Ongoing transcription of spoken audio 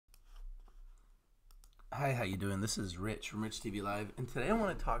Hi, how you doing? This is Rich from Rich TV Live, and today I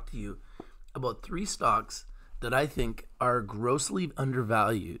want to talk to you about three stocks that I think are grossly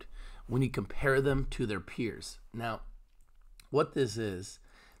undervalued when you compare them to their peers. Now, what this is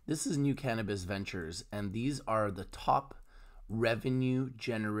New Cannabis Ventures, and these are the top revenue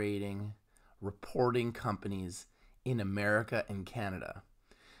generating reporting companies in America and Canada.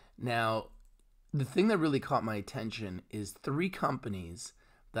 Now, the thing that really caught my attention is three companies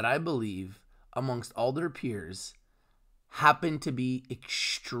that I believe, amongst all their peers, happen to be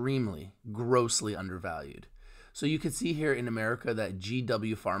extremely, grossly undervalued. So you can see here in America that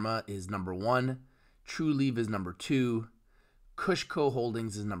GW Pharma is number one, Trulieve is number two, Kushco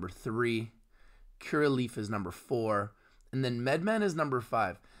Holdings is number three, Curaleaf is number four, and then MedMen is number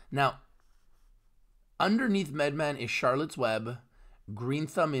five. Now, underneath MedMen is Charlotte's Web, Green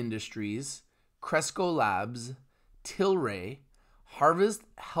Thumb Industries, Cresco Labs, Tilray, Harvest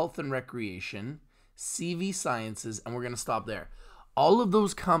Health and Recreation, CV Sciences, and we're going to stop there. All of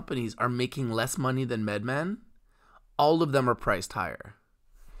those companies are making less money than MedMen. All of them are priced higher.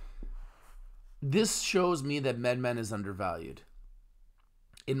 This shows me that MedMen is undervalued.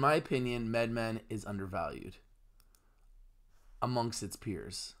 In my opinion, MedMen is undervalued amongst its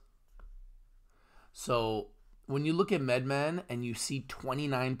peers. So when you look at MedMen and you see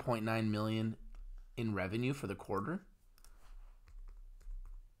 $29.9 million in revenue for the quarter,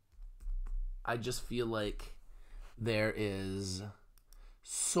 I just feel like there is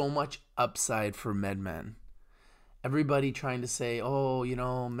so much upside for MedMen. Everybody trying to say, oh,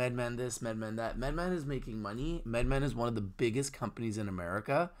 MedMen this, MedMen that. MedMen is making money. MedMen is one of the biggest companies in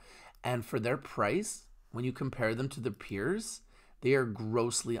America. And for their price, when you compare them to their peers, they are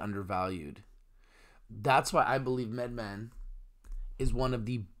grossly undervalued. That's why I believe MedMen is one of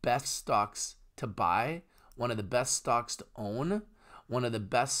the best stocks to buy, one of the best stocks to own, one of the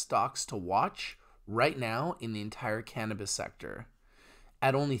best stocks to watch right now in the entire cannabis sector.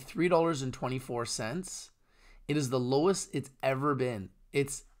 At only $3.24, it is the lowest it's ever been.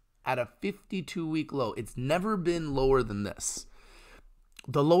 It's at a 52-week low. It's never been lower than this.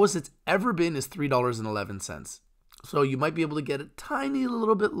 The lowest it's ever been is $3.11. So you might be able to get a tiny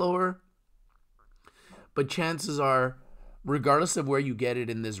little bit lower, but chances are, regardless of where you get it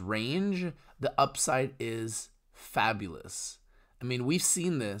in this range, the upside is fabulous. I mean, we've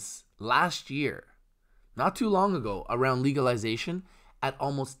seen this last year, not too long ago, around legalization at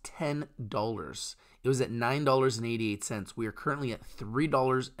almost $10. It was at $9.88. We are currently at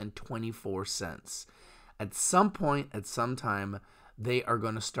 $3.24. At some point, at some time, they are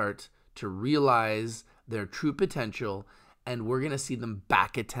going to start to realize their true potential, and we're going to see them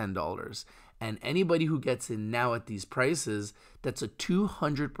back at $10. And anybody who gets in now at these prices, that's a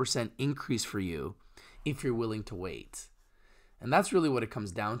 200% increase for you if you're willing to wait. And that's really what it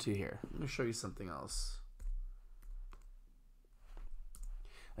comes down to here. Let me show you something else.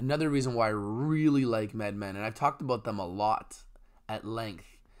 Another reason why I really like MedMen, and I've talked about them a lot at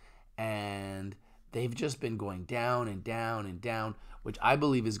length, and they've just been going down and down and down, which I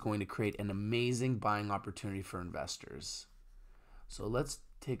believe is going to create an amazing buying opportunity for investors. So let's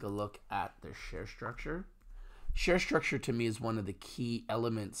take a look at their share structure. Share structure to me is one of the key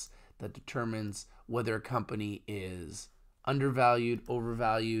elements that determines whether a company is undervalued,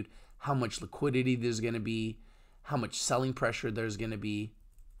 overvalued, how much liquidity there's going to be, how much selling pressure there's going to be.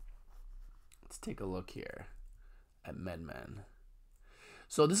 Let's take a look here at MedMen.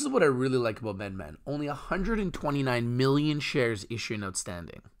 So this is what I really like about MedMen. Only 129 million shares issued and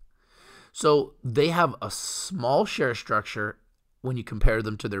outstanding. So they have a small share structure when you compare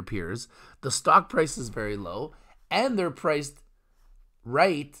them to their peers. The stock price is very low, and they're priced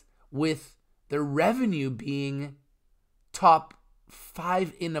right with their revenue being top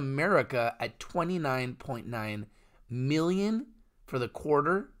 5 in America at $29.9 million for the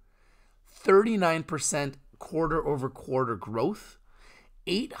quarter, 39% quarter over quarter growth,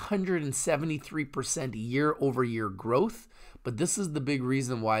 873% year over year growth. But this is the big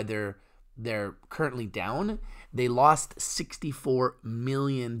reason why they're currently down. They lost $64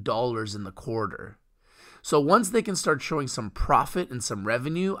 million in the quarter. So once they can start showing some profit and some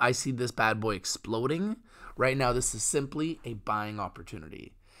revenue, I see this bad boy exploding. Right now, this is simply a buying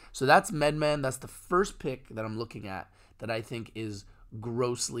opportunity. So that's MedMen. That's the first pick that I'm looking at that I think is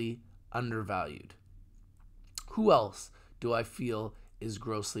grossly undervalued. Who else do I feel is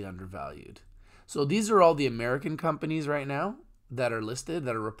grossly undervalued? So these are all the American companies right now that are listed,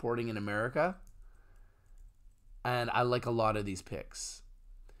 that are reporting in America. And I like a lot of these picks.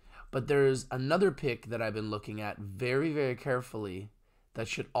 But there's another pick that I've been looking at very, very carefully that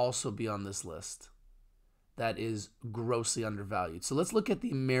should also be on this list that is grossly undervalued. So let's look at the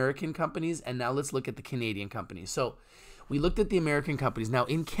American companies, and now let's look at the Canadian companies. So we looked at the American companies. Now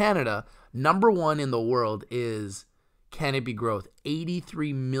in Canada, number one in the world is Canopy Growth,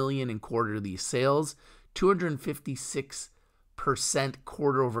 83 million in quarterly sales, 256%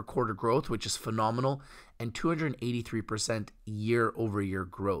 quarter-over-quarter growth, which is phenomenal, and 283% year-over-year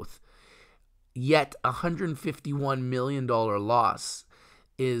growth. Yet $151 million loss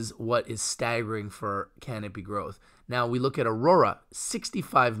is what is staggering for Canopy Growth. Now we look at Aurora,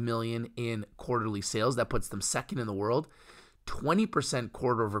 65 million in quarterly sales. That puts them second in the world. 20%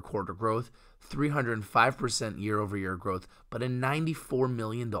 quarter-over-quarter growth, 305% year-over-year growth, but a $94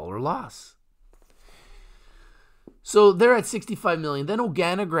 million loss. So they're at 65 million. Then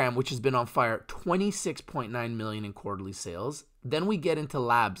Organogram, which has been on fire, 26.9 million in quarterly sales. Then we get into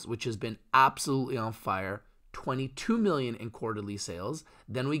Labs, which has been absolutely on fire, 22 million in quarterly sales.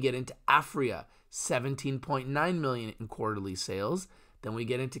 Then we get into Afria, 17.9 million in quarterly sales. Then we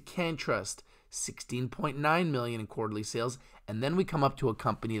get into CanTrust, 16.9 million in quarterly sales. And then we come up to a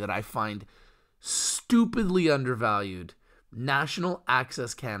company that I find stupidly undervalued, National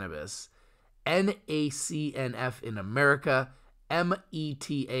Access Cannabis, NACNF in America,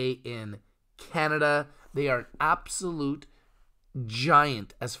 META in Canada. They are an absolute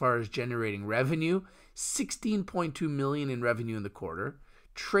giant as far as generating revenue. 16.2 million in revenue in the quarter,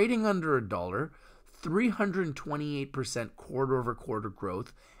 trading under $1, 328% quarter-over-quarter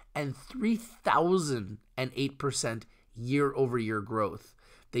growth, and 3,008% year-over-year growth.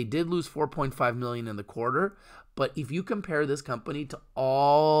 They did lose 4.5 million in the quarter, but if you compare this company to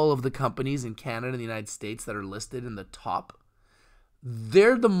all of the companies in Canada and the United States that are listed in the top,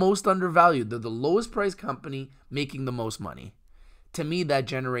 they're the most undervalued. They're the lowest priced company making the most money. To me, that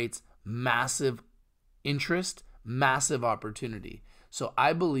generates massive interest, massive opportunity. So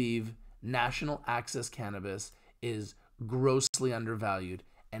I believe National Access Cannabis is grossly undervalued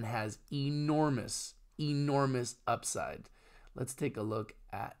and has enormous, enormous upside. Let's take a look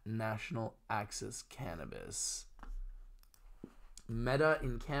at National Access Cannabis. Meta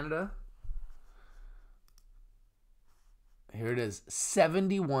in Canada. Here it is,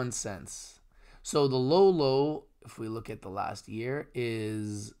 71 cents. So the low, if we look at the last year,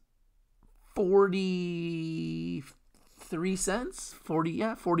 is 43 cents,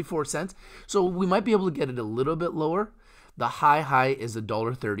 44 cents. So we might be able to get it a little bit lower. The high is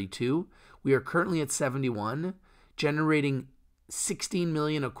 $1.32. We are currently at 71, generating 16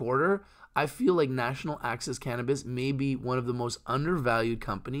 million a quarter. I feel like National Access Cannabis may be one of the most undervalued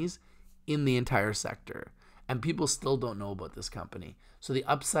companies in the entire sector, and people still don't know about this company. So the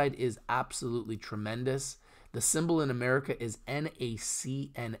upside is absolutely tremendous. The symbol in America is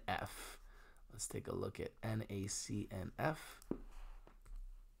NACNF. Let's take a look at NACNF. Let's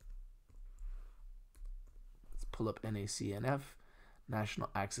pull up NACNF. National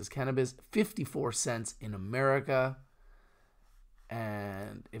Access Cannabis, 54 cents in America.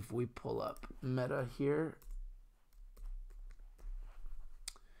 And if we pull up Meta here,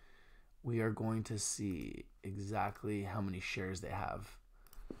 we are going to see exactly how many shares they have.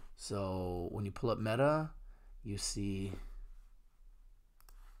 So when you pull up Meta, you see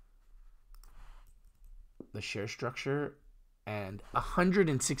the share structure, and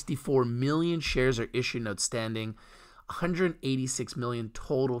 164 million shares are issued and outstanding, 186 million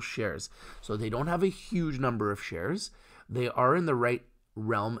total shares. So they don't have a huge number of shares. They are in the right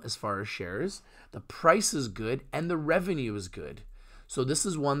realm as far as shares. The price is good and the revenue is good. So this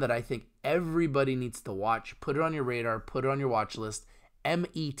is one that I think everybody needs to watch. Put it on your radar, put it on your watch list.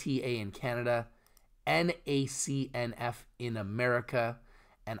 META in Canada, NACNF in America,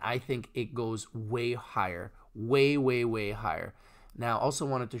 and I think it goes way higher, way higher. Now, also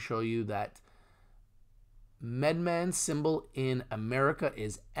wanted to show you that MedMan symbol in America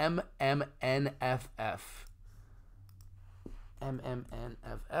is MMNFF.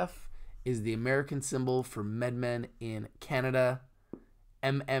 MMNFF is the American symbol for MedMen in Canada,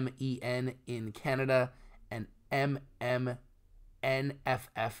 MMEN in Canada, and MMNFF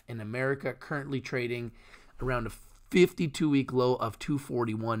in America, currently trading around a 52-week low of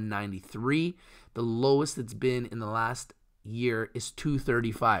 241.93. The lowest it's been in the last year is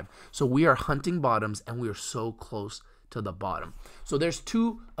 235. So we are hunting bottoms, and we are so close to the bottom. So there's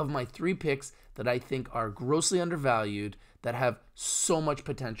two of my three picks that I think are grossly undervalued, that have so much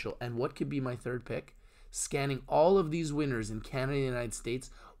potential. And what could be my third pick? Scanning all of these winners in Canada and the United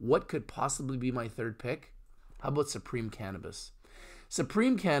States, what could possibly be my third pick? How about Supreme Cannabis?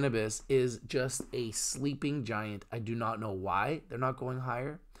 Supreme Cannabis is just a sleeping giant. I do not know why they're not going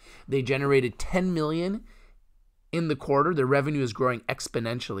higher. They generated 10 million in the quarter. Their revenue is growing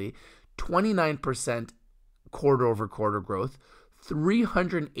exponentially, 29% quarter-over-quarter growth,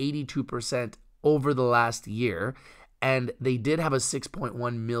 382% over the last year, and they did have a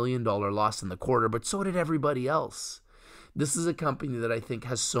 $6.1 million loss in the quarter, but so did everybody else. This is a company that I think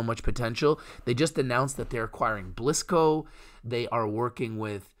has so much potential. They just announced that they're acquiring BLISCO. They are working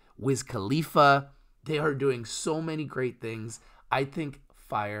with Wiz Khalifa. They are doing so many great things. I think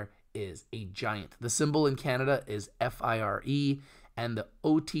FIRE is a giant. The symbol in Canada is FIRE, and the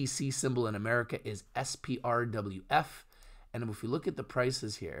OTC symbol in America is SPRWF. And if we look at the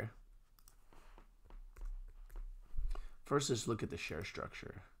prices here, first let's look at the share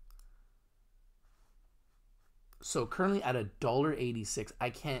structure. So currently at $1.86, I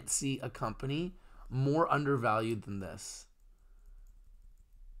can't see a company more undervalued than this.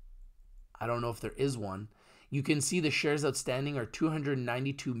 I don't know if there is one. You can see the shares outstanding are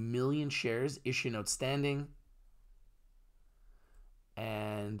 292 million shares issued and outstanding.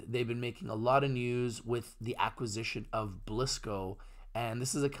 And they've been making a lot of news with the acquisition of BLISCO. And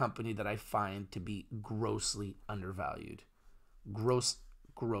this is a company that I find to be grossly undervalued.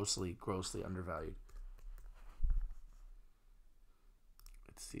 Grossly undervalued.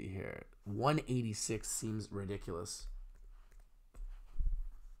 Let's see here. 186 seems ridiculous.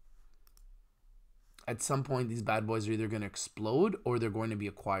 At some point, these bad boys are either going to explode or they're going to be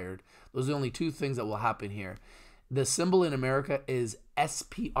acquired. Those are the only two things that will happen here. The symbol in America is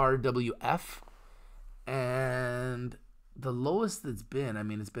SPRWF. And the lowest it's been, I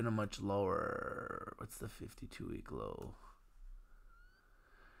mean, it's been a much lower. What's the 52-week low?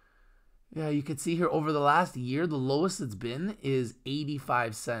 Yeah, you can see here over the last year, the lowest it's been is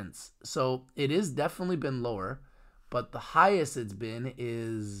 85 cents. So it is definitely been lower, but the highest it's been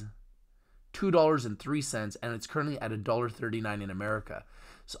is $2.03, and it's currently at $1.39 in America.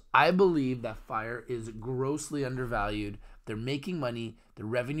 So I believe that FIRE is grossly undervalued. They're making money. The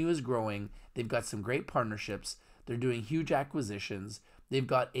revenue is growing. They've got some great partnerships. They're doing huge acquisitions. They've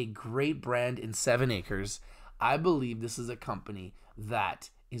got a great brand in 7 Acres. I believe this is a company that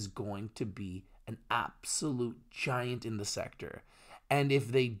is going to be an absolute giant in the sector. And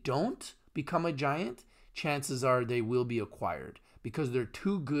if they don't become a giant, chances are they will be acquired because they're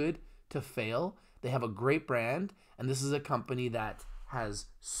too good to fail. They have a great brand, and this is a company that has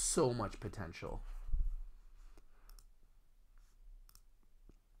so much potential.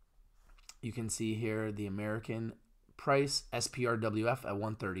 You can see here the American price, SPRWF at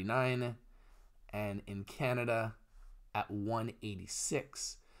 139, and in Canada at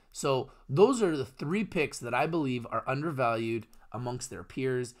 186. So those are the 3 picks that I believe are undervalued amongst their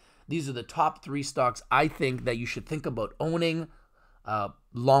peers. These are the top 3 stocks I think that you should think about owning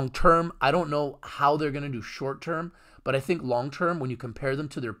long term. I don't know how they're going to do short term, but I think long term, when you compare them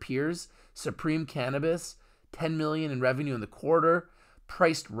to their peers, Supreme Cannabis, $10 million in revenue in the quarter,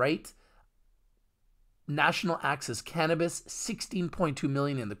 priced right. National Access Cannabis, $16.2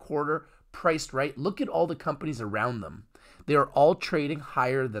 million in the quarter, priced right. Look at all the companies around them. They are all trading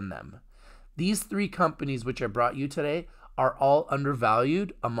higher than them. These 3 companies which I brought you today are all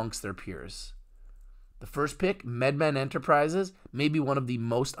undervalued amongst their peers. The first pick, MedMen Enterprises, maybe one of the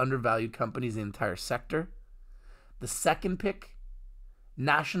most undervalued companies in the entire sector. The second pick,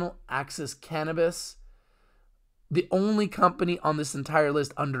 National Access Cannabis, the only company on this entire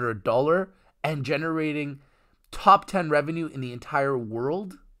list under $1 and generating top 10 revenue in the entire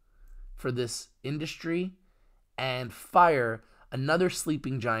world for this industry. And FIRE, another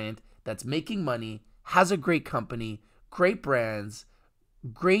sleeping giant that's making money, has a great company, great brands,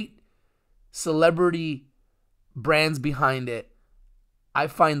 great celebrity brands behind it. I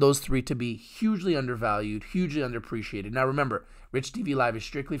find those 3 to be hugely undervalued, hugely underappreciated. Now remember, Rich TV Live is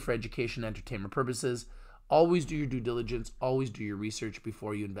strictly for education and entertainment purposes. Always do your due diligence. Always do your research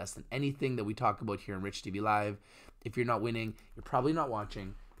before you invest in anything that we talk about here in Rich TV Live. If you're not winning, you're probably not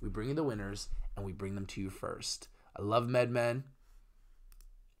watching. We bring you the winners, and we bring them to you first. I love MedMen.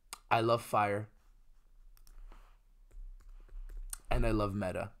 I love FIRE. And I love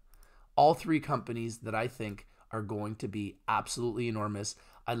Meta. All 3 companies that I think are going to be absolutely enormous.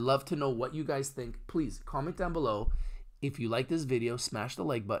 I'd love to know what you guys think. Please comment down below. If you like this video, smash the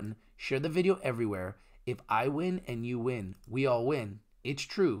like button. Share the video everywhere. If I win and you win, we all win. It's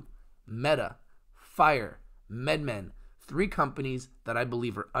true. Meta, FIRE, MedMen, 3 companies that I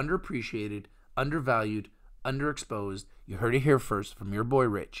believe are underappreciated, undervalued, underexposed. You heard it here first from your boy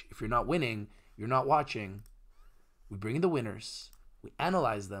Rich. If you're not winning, you're not watching. We bring in the winners, we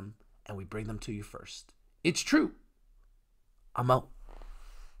analyze them, and we bring them to you first. It's true. I'm out.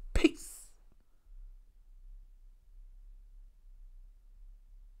 Peace.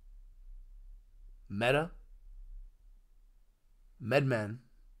 Meta, MedMen,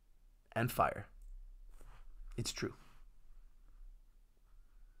 and FIRE. It's true.